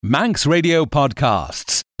Manx Radio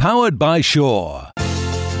Podcasts, powered by Shore.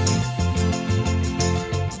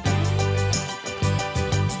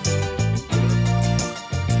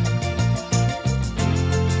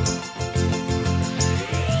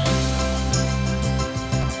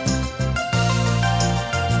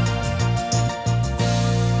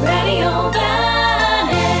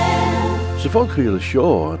 Sa fáilchaíola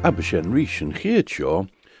seo, Abbyr Shen Reesht an chéad seo,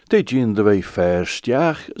 dé dín de bheith fear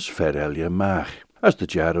stiach as fear eile meach. As de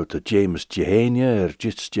jarrow te James Jehania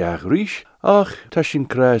jit stiach Reesht, ach ta sin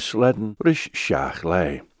kruis ledden Reesht siach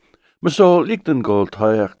lei. Maar so liegt een gold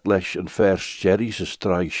taiacht leis een fear sherry sa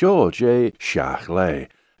strai seo je siach lei.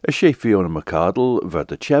 A sé Fiona McCardle ver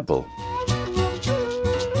de chebel.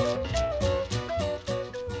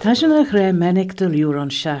 Tá sin a ré menig de liúr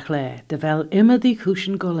an seach le, de bhfuil imimedí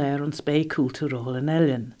cúsin go léir an spé cultúról in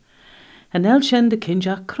Ellen. En el sin de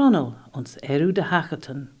kinjach cronel, ons eru de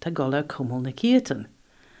hachatan, ta gola cumul na kieten.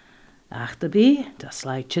 Ach de bí, das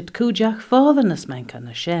leid chit cújach fáðanas menka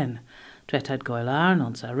na Shen, tret had goilarn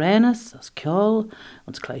ons arenas, as kjol,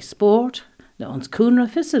 ons clay sport, na ons cúnra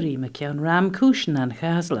fissery me kian ram cúsin an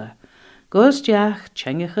chasla. Goilsjach,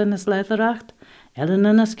 tjengachan as leatheracht,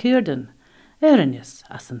 Ellen as kierden, Erinnis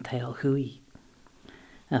as an tail hui.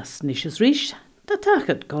 As nishes Reesht, da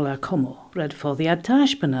tachet gola como, red for the ad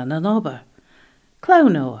tashpana na noba.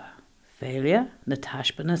 Clownoa, failure na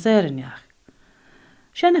tashpana zerinjach.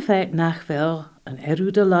 Shen effect nach vel an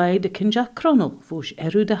eru de lai de kinjach cronel, vush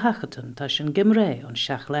eru de hachatan tashin gimre on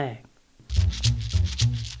shachle.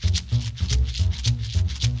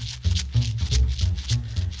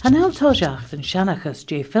 Han el tojach den shanachas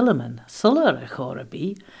J. Philemon, suller a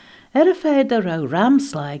chorabi, fed de rau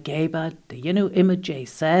ramslai geba de image J.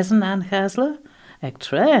 Season an chasla, ec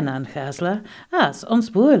train an chasla, as ons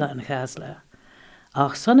boel an chasla.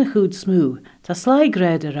 Ach sonne goed smoo, ta slai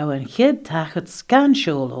grede rau en chid tachet scan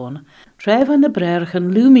on, trev an de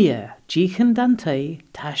brerchen lumia, jichen dan tei,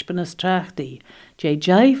 tashpenas trachti,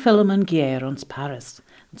 J. Philemon gier ons Paris,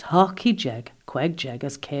 ons hockey jeg, queg jeg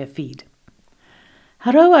as care feed.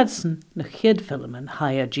 Harau adsen na chid Philemon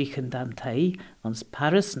haya jichen dan tei, ons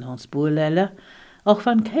Paris na ons boelele, och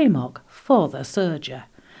van Kemog, fodder surge,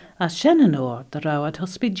 as Shenanor de rau ad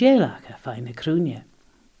hospigelach a feine kroenje.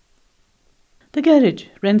 De gerrig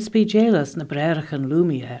ren spigelas na brerchen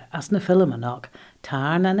lumier as na Philemonok,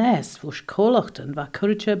 tarn an es vush kolochten va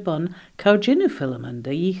curche bun cauginu Philemon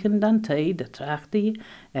de jichen dan tei de trachti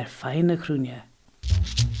feine kroenje.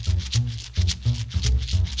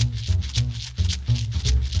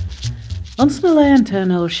 Ons na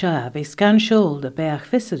leanten ol sha ve scan shol de berg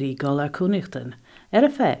vissery golar kunichten,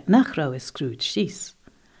 fe nachrau is scrooge sis.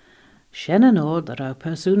 Shenanor de rau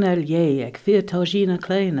personel je eg 4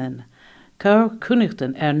 kleinen, Car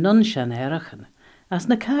kunichten non shan erachen, as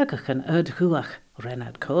na kagachen uit guach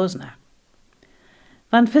renad kozna.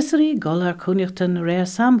 Van vissery golar kunichten rare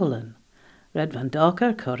sambelen, red van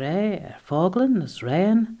docker corre vogelen as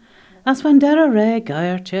rein, as van dera re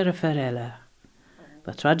gaier tere ferella.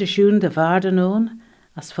 Ba tradisjoen de waarden on,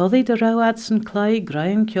 as foddy de rau adsen klei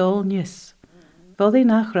grain kjol nis, foddy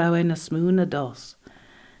nach rau na smoon a dos,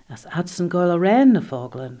 as adsen golar rein na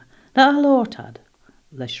vogelen, na alortad,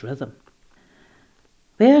 lesh rhythm.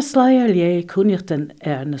 Ver slayer je kunichten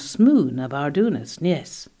na smoon a bardunas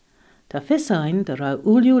nies. Ta fissain de rau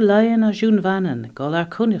uliu laien a jun vannen golar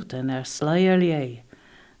kunichten slayer je.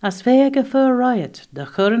 As vege voor riot de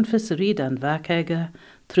churren fisserie dan vakege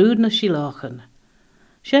trud na shilachen.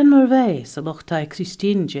 Shen mervei sa lochtai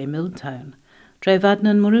Christine J. Milltown, dre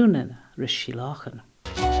vadnen marunen ris shilachen.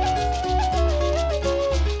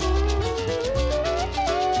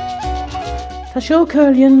 Ta seo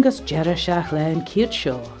curlion gus Jerry Shachle and Kiert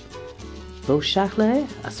Shaw. Vo Shachle,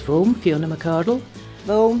 as Vom Fiona McCardle.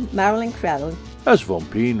 Vom Marilyn Crellin. As Von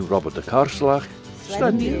Peen Robert de Karslach.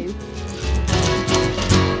 Sledden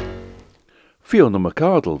Fiona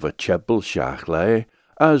McCardle ver chebel siach lei,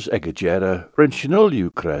 as egagera renchinoliu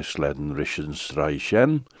kruis ledden rischen strai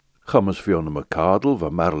Shen, Chamas Fiona McCardle ver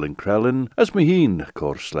Marilyn Crellin, as meheen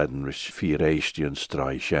kors ledden rish 4 Reesht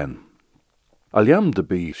strai Shen. Aliam de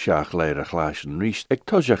bi siach leir a chlashen Reesht eg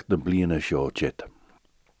tojach na bliana seo chit.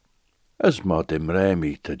 As ma dim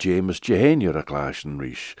remi ta James Jehania a chlashen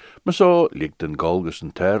Reesht, ma so liegt en golgus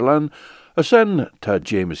en terlan, a sen ta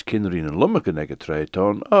James Kinrin en lummaken eg a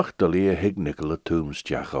treiton, ach de lia hignickel a tombs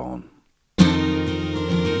jach on.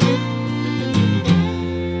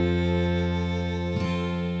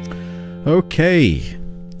 Okay,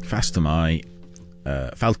 fast am I,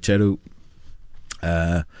 falcheru,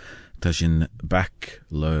 ta sin back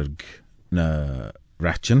lurg na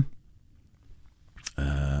ratchen.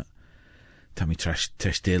 Ta mi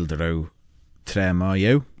trestil de rau tre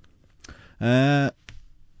maio. Cur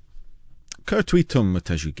tweetum met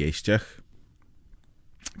as you geestiach.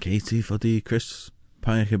 Katie foddy Chris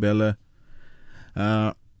Pijgebelle.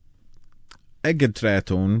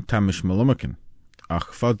 Eggedreitoon tamish malumakin.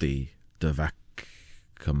 Ach foddy de vac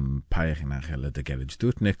cum Pijgenachelle de garage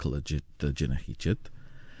doet Nicola jit de jinnachit.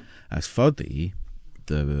 As foddy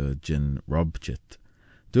de gin rob jit.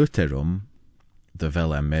 Doet erum de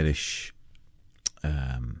vel amerish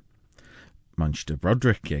manch de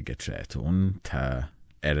Broderick eggedreitoon ta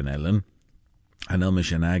Ellen. En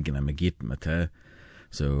elmish en agin am agit met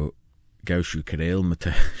so gaushu kareel met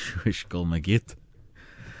shuish gol magit.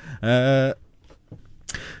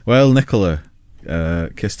 Well, Nicola,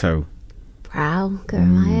 kist how. Brow,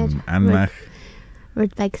 Gurmaiad. Anmach.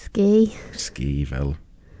 Rudbeg ski. Ski, vel.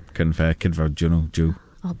 Kun ver kidvar juno, ju.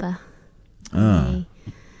 Obba.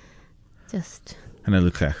 Just. Hanna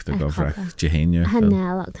lukrach de govrach, jehenia.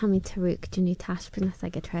 Hanna, look, Tommy Taruk, Junu Tashpinas,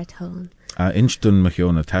 like a tread hone. Inchtun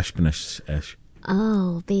machiona Tashpinas esh.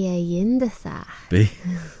 Oh, be a yindasa. Be.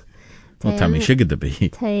 Well, Tammy Sugar the be.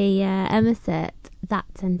 Te Emerset,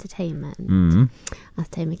 that's entertainment. As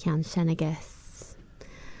te McCann Shenegus.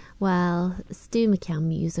 Well, Stu McCann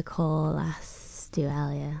musical as Stu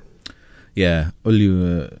Elia. Yeah,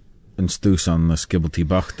 Ulju en Stu's on the Skibblety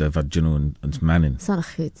Bachte, vad you know, and Manning. Sort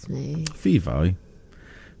of hoots me. Fivai.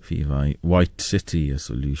 White City is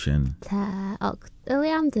Ulju Shen. Te,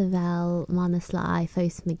 Iliam de Vel, Monaslai,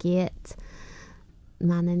 Fos Magiet,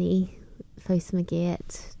 Manani, Fos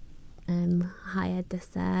Magiet. Hired this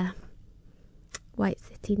White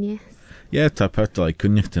City news. Yeah, ta pert like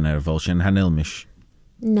kunnichten volshen hanilmish.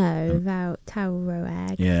 No, vau tau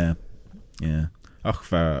roeg. Yeah. Ach,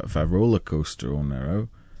 va roller coaster on there.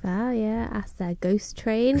 Well, yeah, as a ghost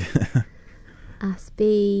train. As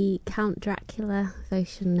be Count Dracula,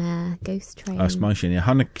 Ocean ghost train. As maishin, ja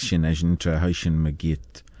hannik shin ejen tra huishin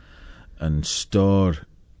magit and store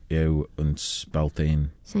you and spaltain.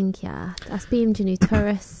 Shenkiat. As beam jenu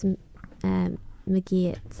tourist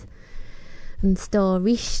magiet and store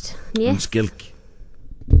Reesht. Yes. And skilk.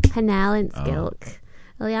 Hanel and skilk.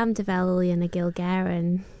 William de Velli and a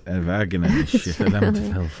Gilgaren. Wagen and shit. William de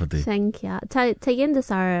Vel for the. Shenkiat. Ta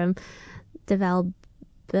yindasarum de Vel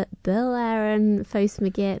Bill Aaron Fos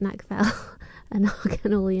Magiet Nakvel and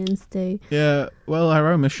Organolians too. Yeah, well,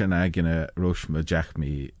 our own mission agina Rosh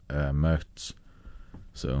Majachmi Mertz.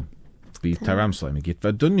 So, be Taram Slimy get.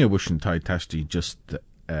 But Dunya wishing Tai Tashti just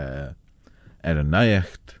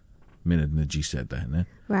Nacht minute na G said that, ne?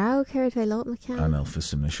 Wow, carried by lot McCann. And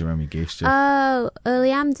Elphys and the Shirami Gage. Oh,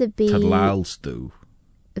 early am to be. Tad Lals do.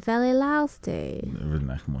 Very Lals do.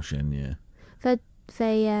 Ridnach Moshin, yeah.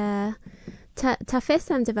 Ta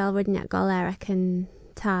fist am de Vel Ridnach Gol Eric and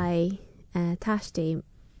Tai Tashti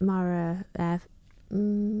Mara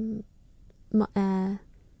Mara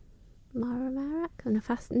Merak?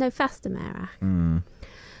 Faster Merak.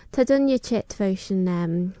 Ta Dunya Chit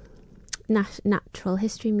Votion Natural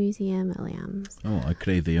History Museum, Williams. Oh, I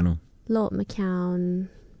crave the, you know. Lord McCown,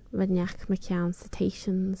 Redneck McCown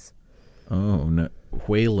Cetaceans. Oh, no.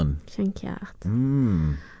 Whalen. Shenkiat.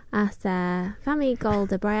 As Fami Gold,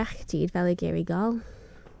 the Brach, Deed Veligiri Gol.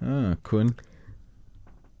 Ah, Quinn.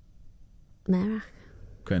 Merach.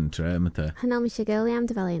 Quinn, Tremata. Hanel Michigiliam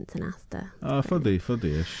de Valiant and Asta. Ah,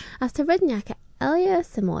 fuddy-ish. As to Redneck, Elia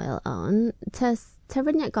Samoil on, to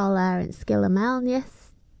Redneck Golar and Skillamel, yes.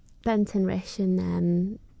 Benton Rish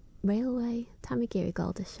and Railway, Tamagiri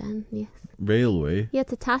Goldishen, yes. Railway? Yeah,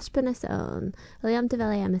 to Tashpanas own. William de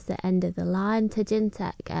Villiam is the end of the line. To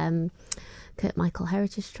Gintech, Kurt Michael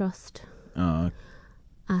Heritage Trust. Ah.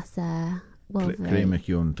 As Cremach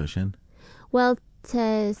Yon Tushin. Well,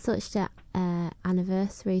 to such the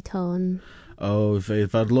anniversary tone. Oh,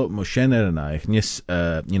 if I'd look more Shenner and I, yes,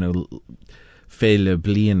 you know, Fele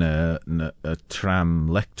Bliena a tram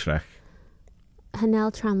lectrach.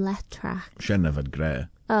 Hanel tram letrach. Shenner vad grey.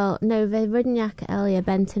 Oh, no, the Ridnyak Elia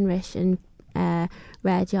Benton Rish and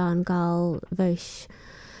Red John Gal Vosh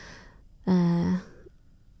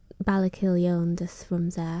Balakilion dis from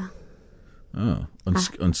there. Oh,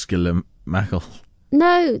 unskillum Machel.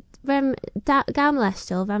 No, Rem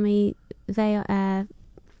Gamleshtil, Vami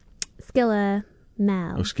Skilla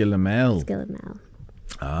Mel. Oh, Skilla Mel. Skilla Mel.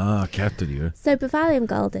 Ah, captain you. So, Bavalium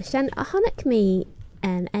Goldish, and a honic me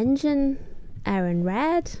engine, Aaron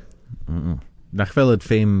Red. Nachvelid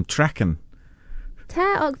fame tracking.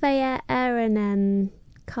 Ta Ogvaya Aaron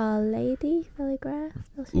Carl Lady, Veligra?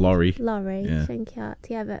 Lorry. Yeah.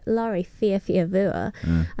 Yeah, but Lorry Fia Vua.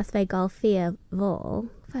 As they Gol Fia Vol.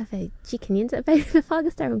 She can use it. But the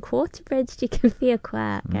Fogaster and Quarterbridge, she can Fia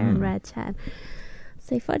Quack, Aaron Red Chan.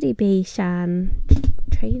 So foddy be Shen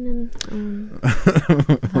training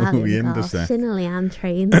We understand. Shinley and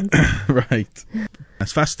training. Right.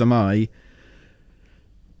 As fast am I.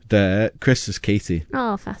 The Chris is Katie.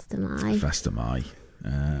 Oh, fast am I. Fast am I.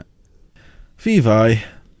 Fifi.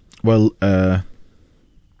 Well,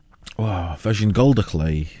 Vision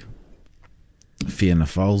Goldaclay. Fianna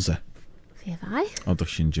Falsa. Fifi. Odach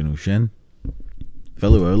sin Janu Shen.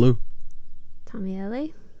 Velu Olu. Tommy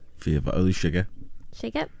early. Fianna Olu Sugar.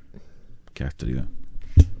 Shake it. Carter.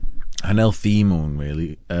 Hanel theme on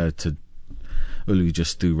really. To Olu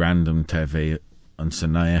just do random TV on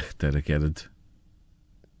Sanayach that I get it.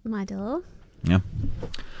 My door. Yeah.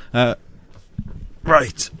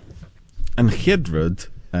 Right. And Chedrud,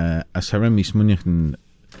 as Haremi Smunnichen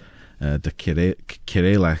de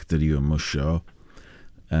Kirelach der you musho,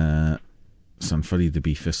 san foddy de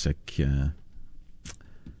be fysig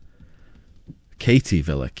Katie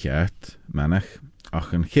Villakiat, Manach,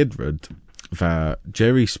 ach an Chedrud, va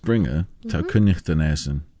Jerry Springer, ta kunnig den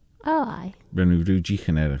esen. Oh, aye. Renu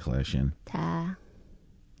Rujichen erich leshin. Ta.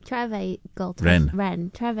 Treve gold. Ren.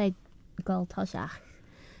 Treve gold toshach.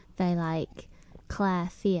 They like Claire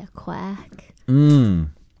Fia Quirk. As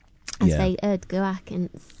Yeah. they go back in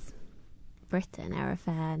Britain,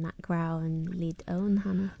 Erifair, Nat Grow, and Lead Own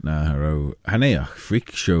Hannah. Na haro haneach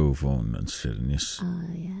freak show von and sirnis.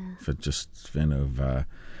 Oh, yeah. For just va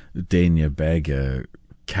Dania Bega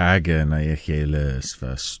Kaga na echele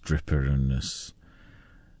for stripper and this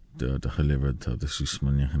the delivered to the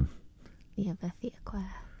susmunyachen. Yeah, but Fia Quirk.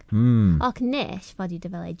 Och Nish, body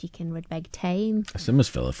developed, you can read beg tame. Simmers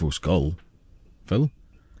fella full skull. Phil?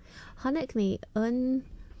 Honnock me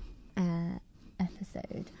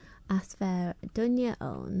episode as for Dunya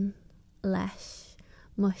own lesh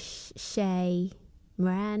mush shay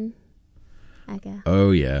mren aga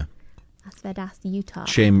Oh yeah. as for das Utah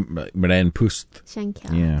Shame Maren Pust.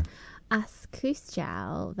 Shenkia Yeah. as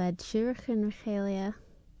Kustjal ved Shurchen Regalia.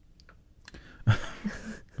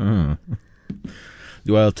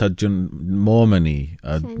 Well, Tajun Mormony.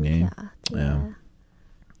 Yeah.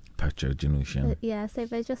 Pacho Janushan. Yeah, so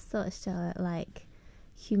they just sort of show it like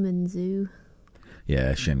human zoo.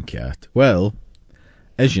 Yeah, Shen Cat. Well,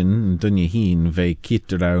 Ejin Dunya Heen ve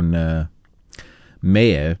kit around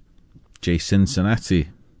Mayor J Cincinnati.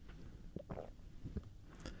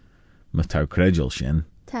 Matau Credel Shen.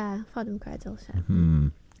 Ta fodum credel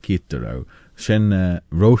shen. Kit around Shen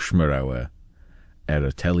Roshmarawa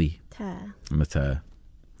Eratelli. Ta. Mata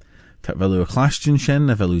velu a clastion Shen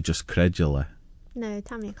a velu just Credula. No,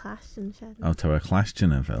 Tammy Clash and shen. Oh, to a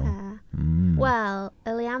clastion a vel. Well,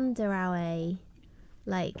 Iliamdarawe,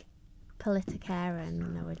 like,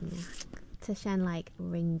 Politicaran, no, wouldn't you? To shen, like,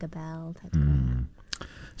 ring a bell.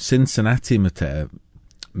 Cincinnati Mata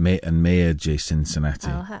and Mayor J Cincinnati.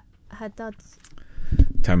 Oh, her dod's.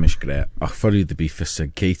 Tamish Gre. Ach, for you to be for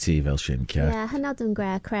Katie vel Shen Cat. Yeah, her nodum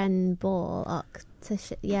Gre Kren ball, och, to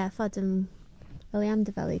yeah, fodum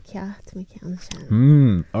Iliamdavelu Kiat, make it on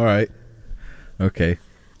shen. Alright. Okay.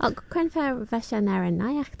 Och, Kren fair veshen erin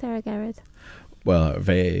Nyachter Gerard. Well,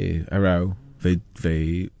 they arrow,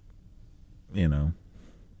 they, you know,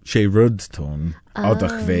 she rud ton,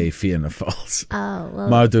 odach ve Fianna Falls. Oh, well.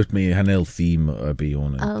 Mardut me hanel theme be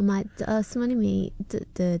on it. Oh, my, someone me,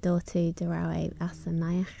 the daughter, the rawe, as a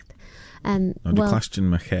Nyacht. No, the question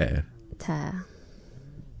my hair. Ta.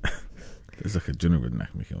 There's like a general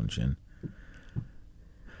neck me on Shin.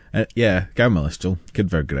 Yeah, Gamalestel, Kid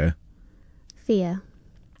Vergre. Fia.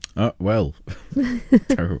 Oh, well.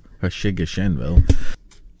 Her Shiga Shenville.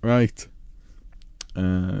 Right.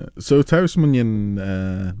 So Tausmunian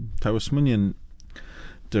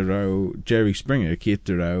Derau Jerry Springer Kate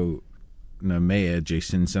Derau na Mayor J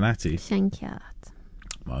Cincinnati. Shenkiat.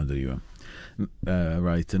 Well, there you are.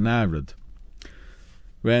 Right, and Narad.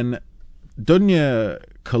 When Dunya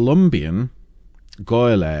Colombian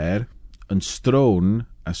Goylair and Strone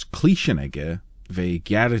as Clichenegger ve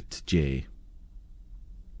Garrett J.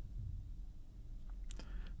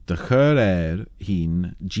 De chur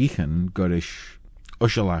hín jíchan gorish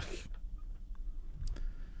ushalach.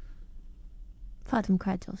 Fodum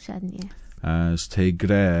credel shen, yes. As te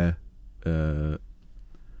gre drawa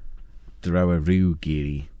riw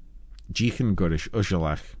giri. Jíchan gorish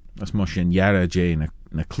ushalach. As moshin yara jay na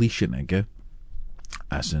clichenegge.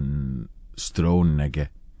 As an stronegge.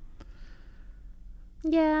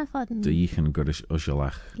 Yeah, fodum. De jíchan gorish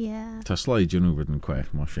ushalach. Yeah. Ta slide junu ridden quech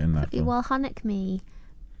moshin that. Well, honnock me,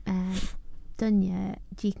 Dunya,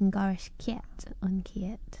 Jeekan Gorish Kiet,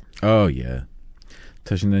 unkiet. Oh, yeah.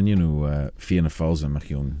 Tashin then, you know, Fianna Falls and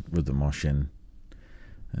Machion with the Moshin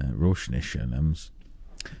Roshnish and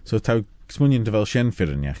So, Tau Smunian de Velshen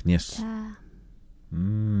Firanyach, yes.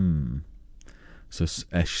 So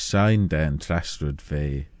esh sign den trasrud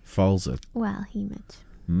ve falls it. Well, hemage.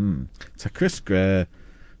 Ta Chris Gray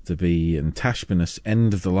to be in Tashbinus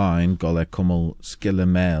end of the line, gole kummel skille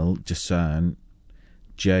mail, jasan,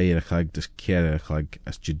 jay erchag dus kier erchag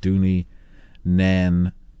as jaduni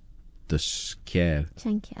nen dus kier.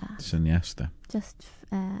 Schenkia. Sunyasta. Just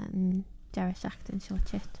Jerry Shackton short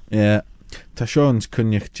shit. Yeah. Ta Sean's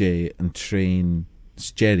kunyach jay and train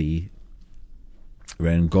sjerry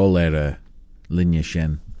ren golera linia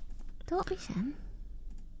Shen. Don't be Shen.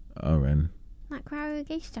 Oh, ren. That crowd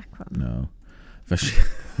geist Jack from. No.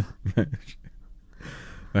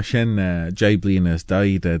 Vashen Jay Blinas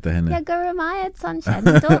died the henna. Yeah, go remired son Shen.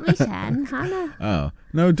 Don't be Shen. Hannah. Oh.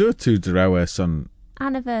 No, do it to Darawa son.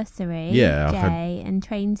 Anniversary. Yeah. Jay and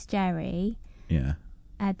trains Jerry. Yeah.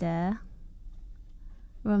 Edda.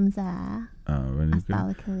 Rumza. Oh, As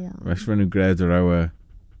Balakilion. Renu Gray Darawa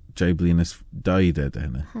Jay Blinas died the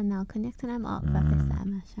henna. Hanel connecting them up for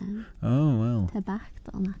Sam Shen. Oh, well. Te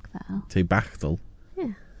bachtel nakvel. Te bachtel.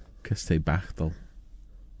 Yeah. Cus te bachtel.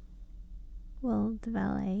 Well, the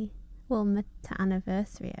valet. Well, mit to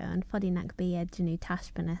anniversary and foddy nak be a genu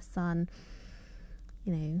tashbanis on,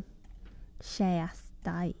 Sheas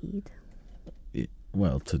died.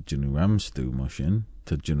 Well, to Junu Ramstu Moshin,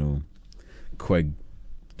 to Junu Queg,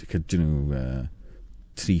 to Junu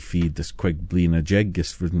Tree Feed, this Queg Blina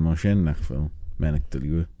Jeggis written Moshin nachfel, Menek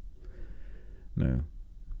Delu. No.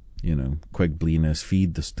 Queg Blina's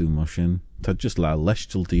feed the stu Moshin. Ta just la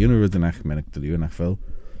leshtil to Unurudinach Menek Delu nachfel.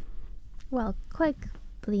 Well, quite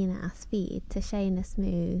blina as feed to Shane a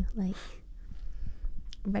smooth, like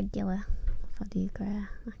regular foddy gra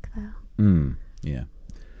nakvel. Yeah.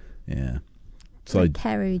 So like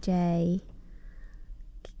Keru J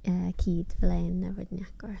Keed Vlain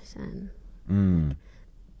Nevernyakras and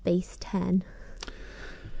base 10.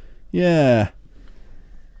 Yeah.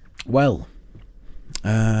 Well,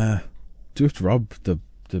 do it Rob the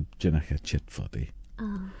Jinaka chit foddy.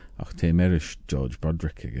 Oh. Ach te merish George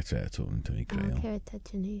Broderick get on to me grail. Oh, Kerita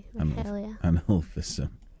Michaelia. An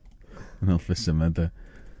Elfism other.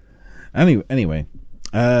 Anyway.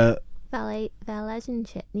 Legend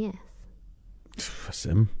shit, yes.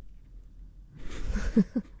 Sim.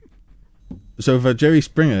 So for Jerry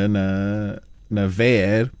Springer na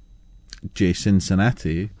Ver J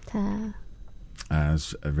Cincinnati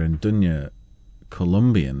as a Rendunya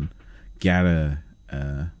Colombian Gara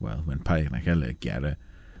when Pike Nakele Gara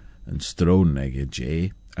and Strone nege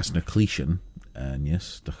J as na Clishan and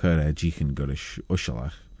yes the Chure Jichen Gurish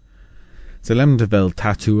Ushalach. So lem de vel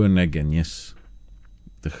tattoo negen yes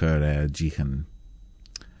the Chure Jichen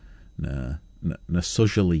na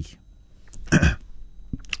socially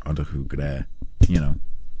or the who gre,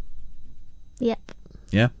 Yep.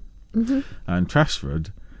 Yeah? And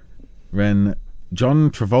Trasford ren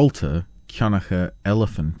John Travolta Kionacha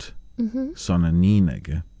Elephant son a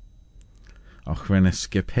Ninege och ren a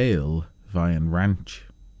Skipale Vian Ranch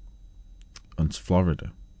uns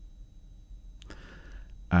Florida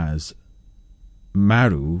as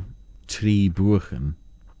Maru Tri Buchen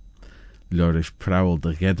Lorish Prowl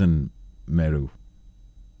de Gedden Meru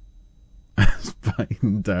as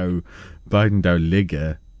Biden Dow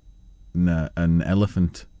Ligger na an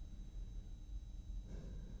elephant.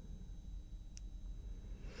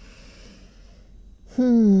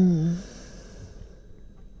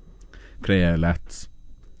 Crea lats.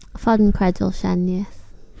 Fodden credul Shen, yes.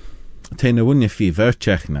 Te na wunja fi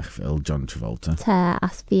verchech nach fel John Travolta. Te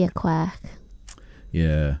as fi a quack.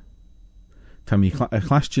 Yeah. Ta mi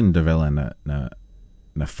chlastjen de vel na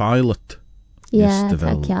pilot. Yeah,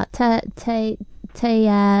 te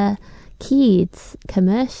Keeds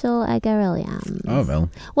commercial Edgar Williams. Oh, well.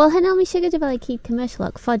 Well, hynny mi siarad fel Keed commercial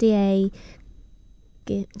ac fodi e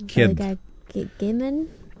Kid. Gimmon.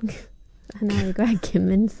 Hynny Greg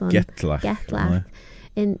Gimmon son. Getlach.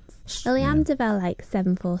 In William de fel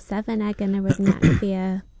 747 ag yn y rydnach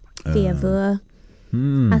via fwr.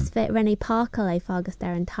 As fit Rennie Parker le fágus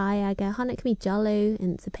dar an tai ag honnic mi jollu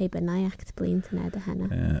in sa paper naiacht blin to ned a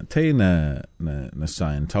henna. Te na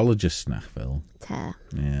Scientologist nach fel. Te.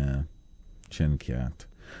 Yeah. Shen kiat.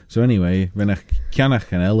 So anyway, when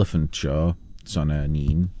kianach an elephant show son a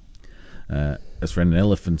neen, as when an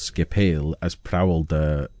elephant skipale as prowl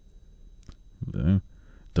de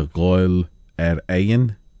goil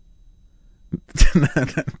ein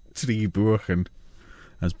Tri Buchen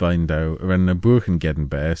as bind out when a Buchen getting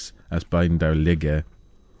base as bind out ligge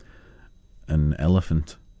an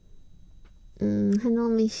elephant. Hynny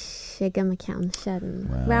mi siarad am account Shen.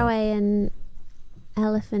 Rawe an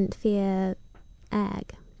elephant via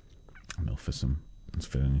egg. No for some. It's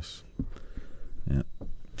fairness. Yeah.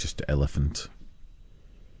 Just elephant.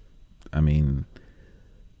 I mean,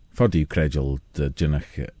 fod yw credol dy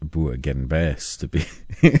jynach bwa gen bes to be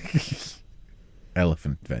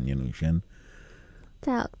elephant fen nhw Shen.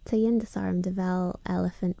 Ta yndysarm dy fel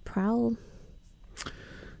elephant prowl.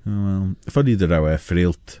 Wel, fod i dy rawe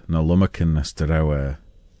ffrilt na lomacyn as dy rawe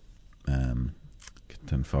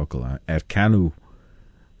ten ffogl canw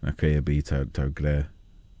na creu y byd taw gre.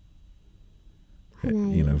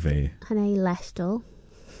 You know, fe. Hynny lesdol.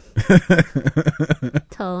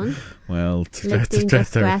 Tôn. Well, Lydyn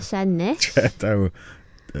just gresha nish. Taw,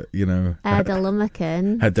 you know. Dy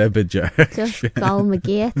lomacyn. Hadebydja. Just gol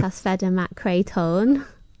magate as fed a mac creu tôn.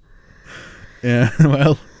 Yeah,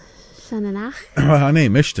 well. Shen and ach. Well, I know,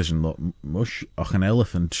 mush och an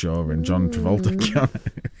elephant show in John Travolta.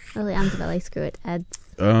 Well, I'm the belly screw it, Ed.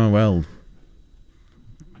 Oh, well.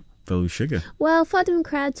 Fel sugar. Well, fodym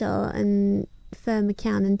credol and for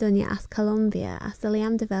McCann and Dunya as Colombia, as the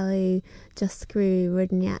liam de velu just screw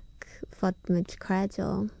rudniak fodmage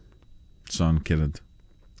credol. Son kid.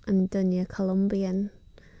 And Dunya Colombian.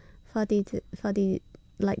 Foddy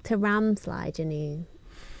like to ram slide, you know.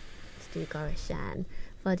 Stu Gorishan.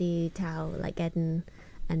 Foddy tau like Eden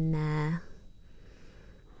and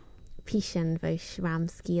Pishan vosh ram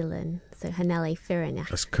skielen. So Hanele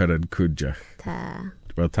Firinach. As currad kudjach. Ta.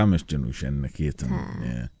 Well, Tamish Janu Shen Nakitan.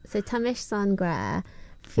 Yeah. So Tamish son gra.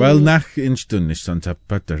 Well, nach instunish son tap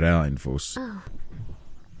put the rail fos. Oh.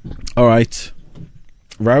 Alright.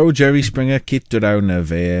 Rao Jerry Springer kit down na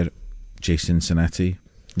ver J Cincinnati.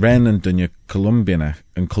 Ren and Dunya Colombian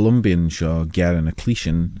and Colombian shaw garin a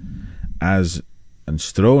clishin as and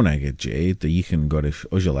Stronegge J the Yichan Gorish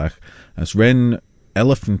Ujalach as Ren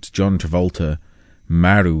Elephant John Travolta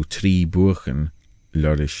Maru Tree Buchen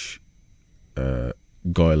Lorish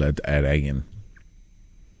Goyled Egin.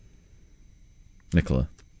 Nicola.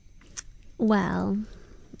 Well,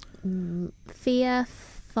 fear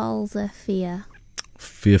falls a fear.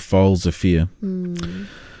 Fear falls a fear.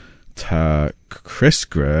 Ta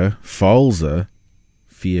Chrisgra falls a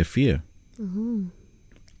fear.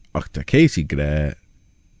 Ach ta Katie gra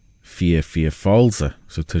fear falls a.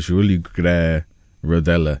 So ta Julie gra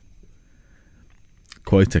rodella.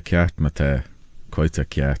 Quite a cat mate. Quite a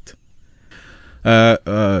cat.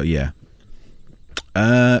 Yeah.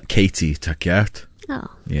 Katie ta cat. Oh.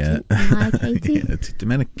 Yeah. Hi, Katie. Yeah, it's a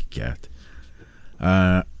Dominic cat.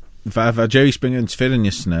 Va Jerry Springer and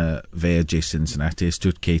Sferinius na ve J Cincinnati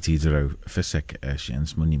stood Katie dro fysek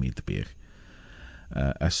Shens money me the beer.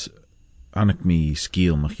 As Anak me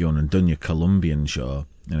skiel machion and Dunya Colombian shaw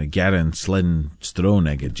and a Garen Slin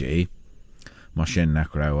Stronegge J. Mashen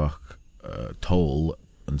nakrawach toll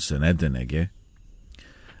and Senedinegge.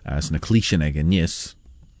 As na Clichenegge Nis.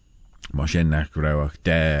 Mashen nakrawach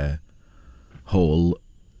de hole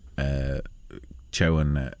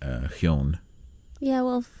chowan hion. Yeah,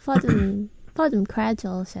 well, fodym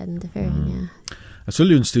credol Shen de Firin, yeah. As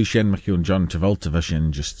William Stu Shen machion John Travolta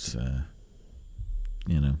Vashen just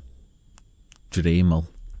you know dreamal.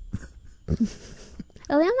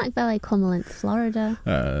 Well, I'm like Valley Cumulent, Florida.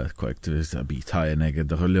 Quite to a bit higher nigga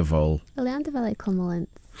the Hullivol. Well, I'm the Valley Cumulent,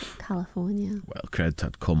 California. Well, cred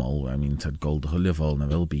tad Cummel, I mean tad gold the Hullivol na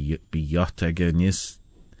will be yacht again, yes.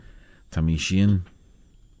 Tammy Sheehan.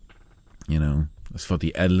 You know, as for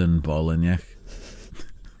the Ellen ball and yech.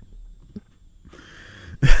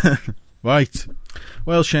 Right.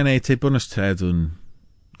 Well, Shane, te bonus tred un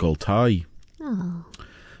gold tie. Oh.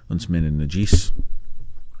 Ons min in the G's.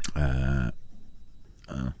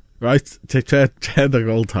 Right, take tred a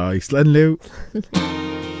gold tie. Slen Lou.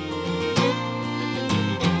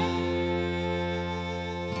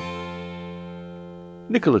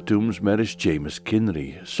 Nicola Toombs meris James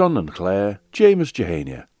Kinry, son and Claire, James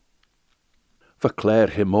Jehania. For Claire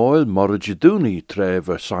Himoil Morajaduni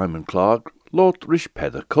treve Simon Clark, lot rish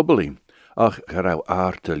pedder cubbling. Ach gerau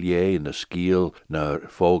aartelier in de skiel naar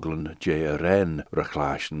vogelen J.R.N.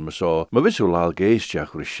 rechlaschen me so, maar wissel al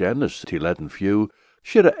geestjach rishennes til ledden few,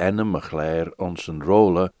 shire ennem a Claire onsen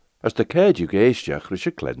role, as de keju geestjach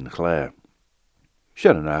rische kledden Claire.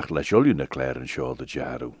 Shire nach lesjolju na Claire en show de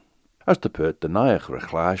jaru. As de put de naich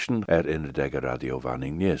rechlaschen in de degge radio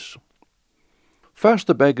vanning nis. Fast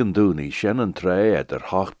de beggen dooni Shen en Trey at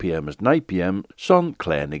 8 p.m. as 9 p.m. son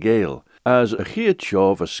kleine gale, as a geert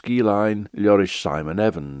show of a ski line Lorish Simon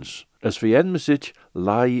Evans, as vi enmesich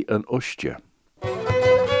lai en ustje.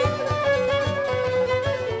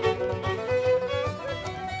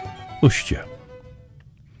 Ustje.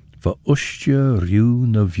 Va ustje ruw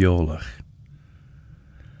na violach.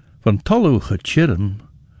 Van tollu chirren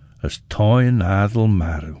as toin adel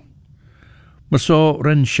maru. Maar so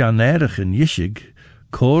ren shanerig en yishig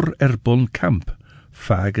cor bon camp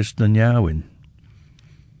fagus na njawin.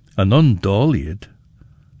 An undoliad,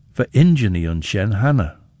 va ingeni on Shen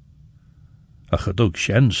Hannah. A chadug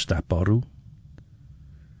Shen staporw.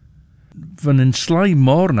 Van in sly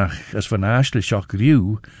mornach as van ashlish och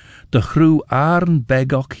riw, de chrew arn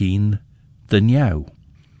beg och heen, de niaw.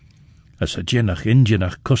 As a jinnach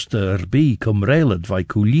inginach custa erbee cum railad vai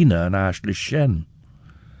coolina an ashlish Shen.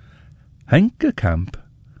 Henke camp,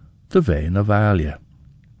 de vein a valia.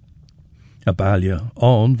 A balia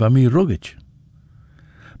on va mi ruggage.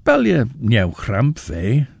 Balia niaw chramp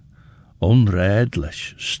ve, onred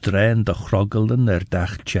leis strain de chroggelden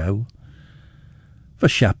dach chow. Va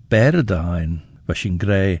siap berdain, va sin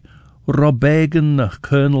grey, Robegen na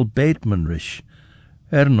Colonel Bateman rish,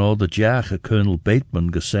 no de jach a Colonel Bateman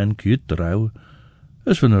gesen kutrau,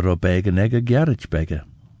 as van a Robegen egge garage begge.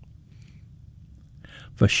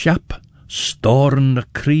 Va siap storn na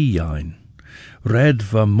cree ein, red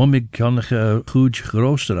va mummig kannige goedj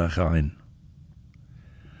groosterach ein.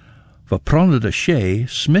 Va pronde de shea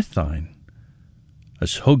Smith ein,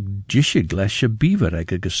 as hug jishig lesje beaver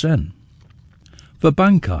egge gesen. Va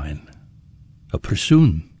bank ein, a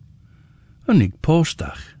presoen, en ik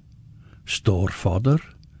postach, stoorfodder,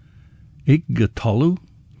 ik getollu,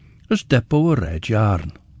 as depo a red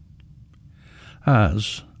yarn.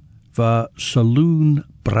 As va saloon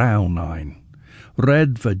brown ein,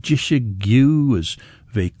 red va jishig gew as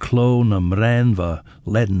ve clone am ren va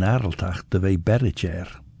ledden arltach de ve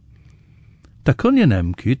berricher. Da kun je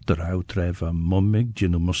nem kuter outref a mummig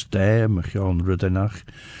gin muste mech jon rudenach,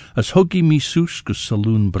 as huggy mi soes gus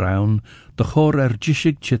saloon brown, de chor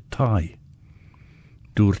jishig chitai.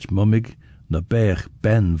 Doert mummig na bech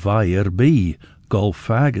ben vai erbij, gol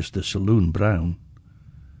fagus de saloon brown.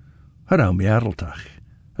 Harau mi arltach,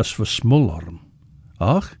 as va smulorm.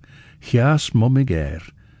 Ach, gias mummig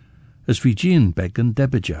as vi gien beggen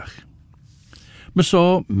debejach. Me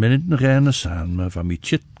so minute nog een saan me van mi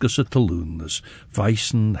chit gus a taloon, as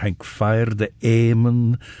weisen henk fire de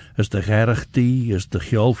emen, as de gerachti, as de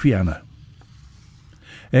giolfianne.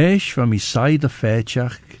 Eish van mi saide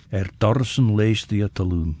feitjach dorsen lees die a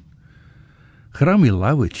taloon. Gra mi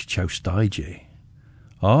lauwit chau staige.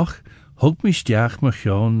 Ach, hug mi stiach me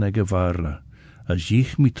gion nege varne, as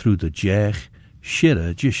jich mi tru de jech,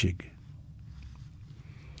 shirre jishig.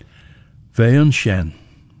 Veon Shen,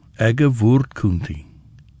 egge woord kunti.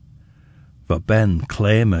 Va ben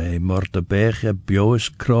kleme mor de beche bjoes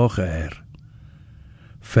kroge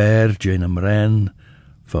Fair jen am ren,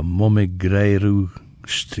 va mummig greiru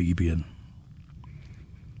stribien.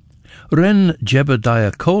 Ren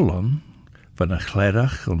Jebediah Colon, van a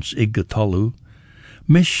chlerach ons iggetollu,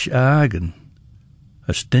 mish agen,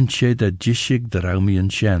 as dintje de jishig de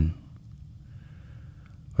raumian Shen.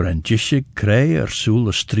 Ren jishig krei soel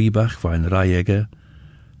a stribach van raiege,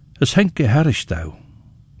 as henke harristau.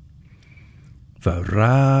 Va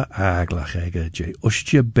ra aglach ege, je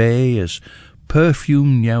ustje bay as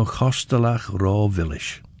perfume jou chostelach raw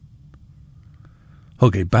village.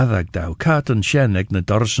 Hugge badag dau, Carton Shen eg na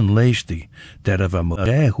dorsen leesti, der av am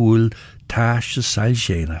hoel tash a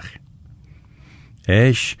sailshenach.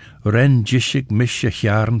 Eish, ren jishig mish a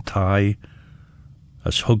jarn tai,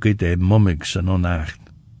 as hugge de mummigs an onacht.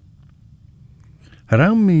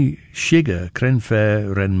 Haram mi shigge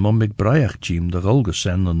krenfe ren mummig braiach jim de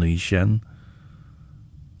golgesen an i Shen,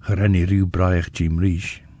 Renny riw braiach jim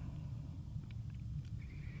Reesht.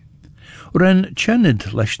 Ren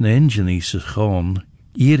chenid leis na ingeni sa chon,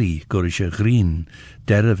 iri gorish a green,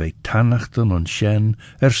 derre ve tannachten on Shen,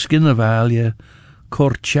 skinne valje,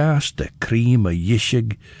 cor chas de cream a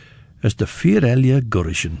yishig, as de elje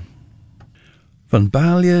gorishen. Van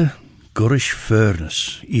balje gorish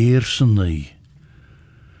furnace, eers en nie.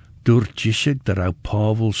 Door jishig der au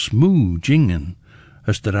pavel smoo jingen,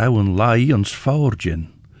 as der au een lai ons faurgin,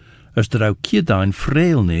 as der au kiedain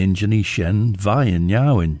frail ne ingeni Shen vaien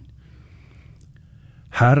jouwen.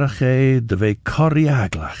 Harach de ve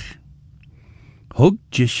coriaglach. Hug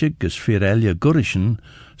jishig as elje gorishen,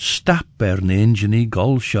 stap ne ingeni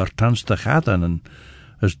gol shartans de chadanen,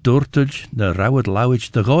 as doortuj na rauwet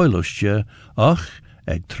lauwich de goilustje, ach,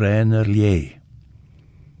 eg trainer lie.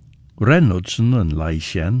 Renudsen en lai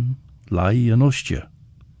Shen, lai en ustje.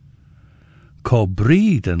 Ko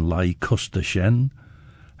breed en lai kusta Shen,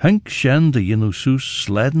 henk Shen de jinusus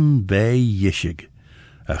sledden bij yishig,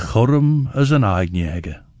 a churrum as an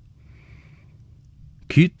aignege.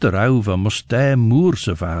 Kiet der au va muste moer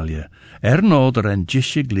se valje, noder en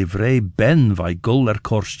jishig livrei ben vai gull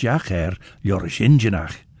korstjach jorish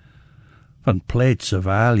ingenach. Van pleit se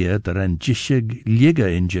valje der en jishig liege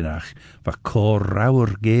ingenach, va cor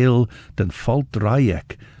rauwer geel den falt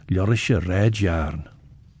raiek, jorische redjarn.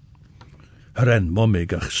 Ren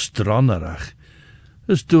mummig ach stronnerach,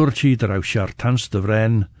 as dúirtí de raibh seartans de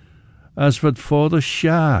bhrein, as bhd fád a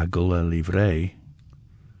sea go le livré.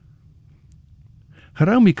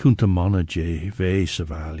 Chará mi cúnta mana dé bhé sa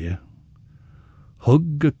bhaile.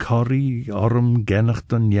 Hug a corrí orm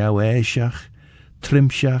gennacht an neau éiseach,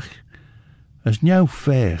 trimseach, as neau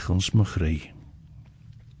féch ons ma chré.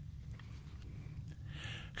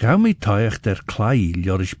 Gau mi taich der clai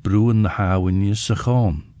leorish brúin na háhaine sa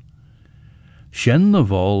chán. Shen na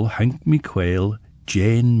bhol hank mi quail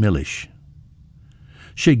Jane Millish.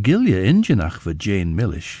 Sé gilja ingenach va Jane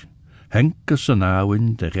Millish, henkas an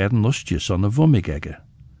áhain de gern ustjes an a vumig ege.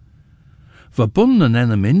 Va bun an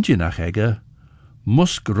enam ingenach ege,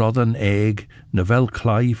 musk rodden eeg na vel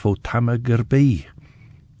clai fo tamag bí.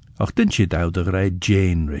 Ach din si dawda raid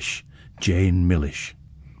Jane rish, Jane Millish.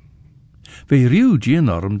 Ve riw gin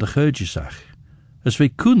orm de churgisach, as ve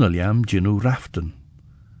kunaliam ginu raften.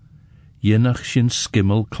 Yenach sin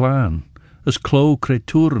skimmel clan, as clo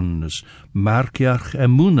creturen, as markiach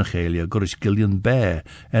emunachelia goris gillian bear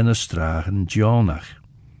en a strachen jonach.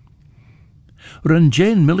 Ren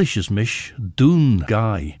Jane Millish's mish doen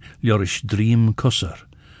guy, liorish dream cusser,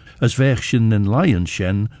 as vech sin in lion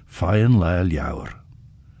shen fein lael jouwer.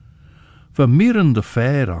 Va miren de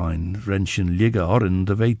fair ein, ren sin liga orin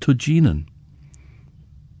de ve tujinen.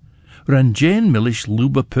 Ren Jane Millish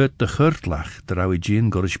luba pert de churtlach, der awi Jane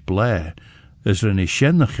gorish blair, as ren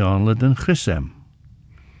shen na chanled en chrysem.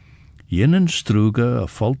 Jenen struga a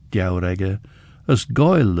fault jouregge, as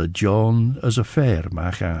goil de John as a fair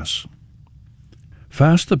mach as.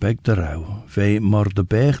 Fast de beg de rauw, ve mar de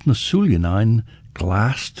beg na suljen ein,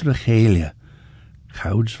 glastre gelia.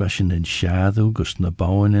 Gouds waschen in shadow gus na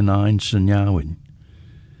bouwen in ein sen jouwen.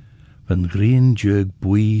 Van green jug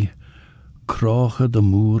bui, kroche de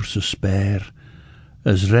moer se speer,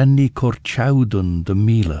 as renni kortjouden de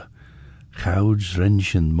miele, gouds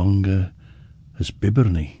rensjen monge, as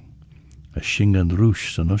bibberni, as shingen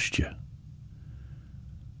roes sen ustje.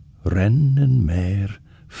 Ren en meer,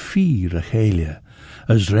 vier a gelia,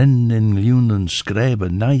 as ren in lunen skrebe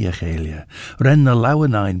naie gelia, ren na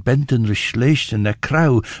lauwenein benten risleesten na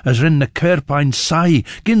krauw, as ren na kerpijn sai,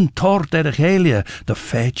 gin tort er gelia, de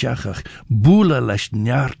feitjachach, boele les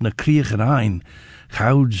njaart na kriegen ein,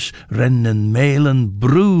 gouds ren en melen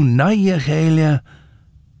broe naie gelia,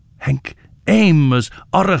 henk eem as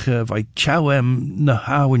orge vai tjauwem na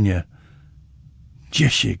houwenje.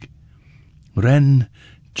 Jishig, ren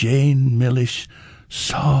Jane Millish,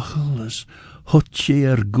 Sachel as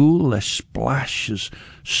hutje goel as splash as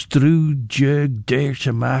strew jug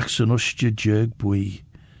deirte machs an ustje jug bui.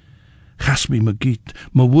 Chas mi ma giet,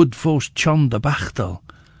 ma wood fost chon de bachtal.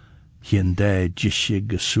 Hien de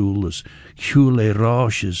jishig a soul as hule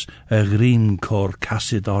rashes a green cor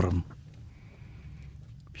cassid orm.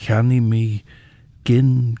 Chani mi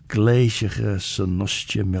gin gleisiges an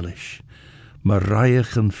ustje Millish, ma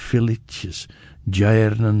raiach an fillitjes,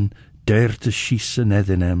 jairnen deirte schiessen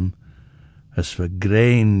edinem, as we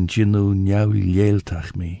grain ginu njau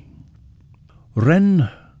leeltach mi. Ren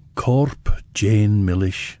korp Jane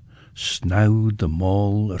Millish, snauw de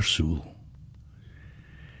mol soel.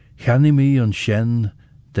 Chani mi an Shen,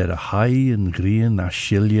 der a hai en green a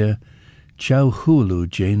shilje, chau hulu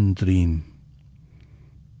Jane dream.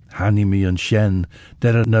 Hani mi an Shen,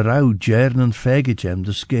 der a na rau jernen fegejem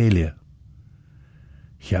de scalia.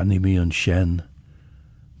 Chani mi an Shen,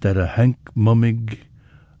 der a henk mummig,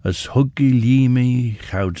 as huggy liemi,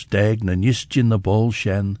 gouds dag na nistje na bol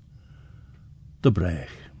Shen, de breg.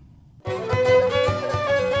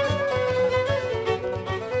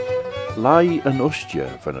 Lai an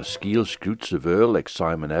ustje van a skiel scroots of earl like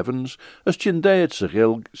Simon Evans, as chin deed se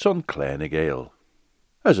gil son kleine gale.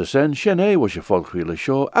 As a sen Shen was je volkwele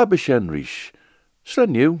show, Abbyr Shen Reesht.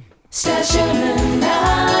 Slen you.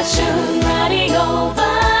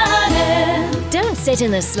 Don't sit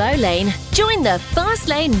in the slow lane. Join the fast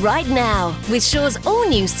lane right now with Shaw's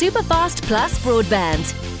all-new Superfast Plus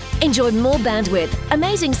broadband. Enjoy more bandwidth,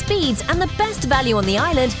 amazing speeds and the best value on the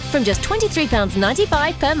island from just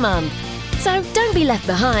 £23.95 per month. So don't be left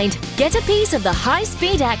behind. Get a piece of the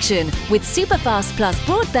high-speed action with Superfast Plus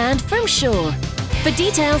broadband from Shaw. For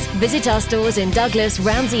details, visit our stores in Douglas,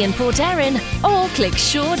 Ramsey and Port Erin or click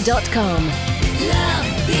shaw.com.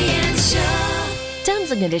 Love being Shaw.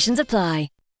 Terms and conditions apply.